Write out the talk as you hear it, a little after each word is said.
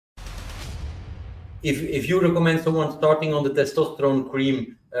if you recommend someone starting on the testosterone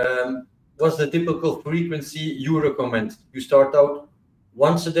cream, what's the typical frequency you recommend? You start out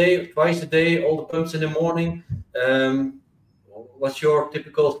once a day, twice a day, all the pumps in the morning. What's your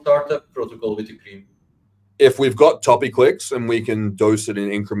typical startup protocol with the cream? If we've got toppy clicks and we can dose it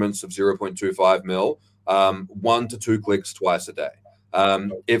in increments of 0.25 mil, 1 to 2 clicks twice a day.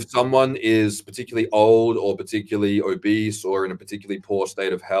 If someone is particularly old or particularly obese or in a particularly poor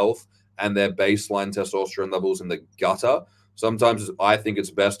state of health and their baseline testosterone levels in the gutter, sometimes I think it's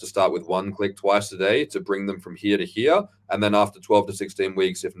best to start with 1 click twice a day to bring them from here to here. And then after 12 to 16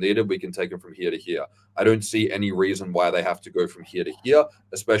 weeks, if needed, we can take them from here to here. I don't see any reason why they have to go from here to here,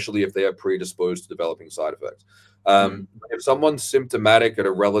 especially if they are predisposed to developing side effects. If someone's symptomatic at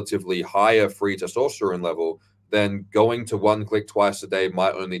a relatively higher free testosterone level, then going to 1 click twice a day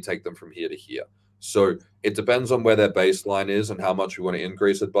might only take them from here to here. So it depends on where their baseline is and how much we want to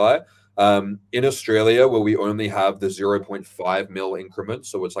increase it by. In Australia, where we only have the 0.5 mil increments,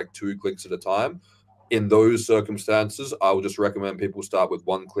 so it's like 2 clicks at a time, in those circumstances, I would just recommend people start with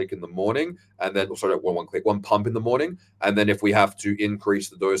 1 click in the morning and then, sorry, one pump in the morning. And then if we have to increase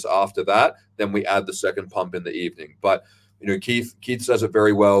the dose after that, then we add the second pump in the evening. But, you know, Keith says it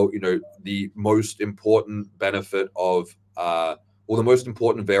very well. You know, the most important benefit of, or the most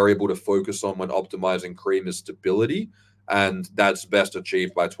important variable to focus on when optimizing cream is stability. And that's best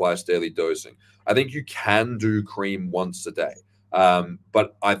achieved by twice daily dosing. I think you can do cream once a day.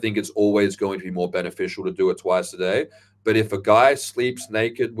 But I think it's always going to be more beneficial to do it twice a day. But if a guy sleeps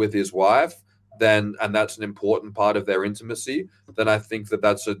naked with his wife, then, and that's an important part of their intimacy, then I think that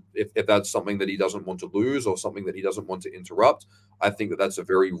if that's something that he doesn't want to lose or something that he doesn't want to interrupt, I think that that's a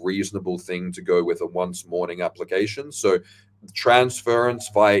very reasonable thing to go with a once morning application. So transference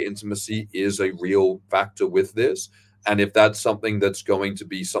via intimacy is a real factor with this. And if that's something that's going to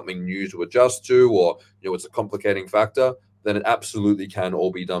be something new to adjust to, or, you know, it's a complicating factor, then it absolutely can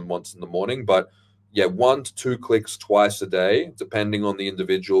all be done once in the morning. But yeah, 1 to 2 clicks twice a day, depending on the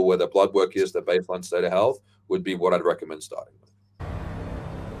individual, where their blood work is, their baseline state of health, would be what I'd recommend starting with.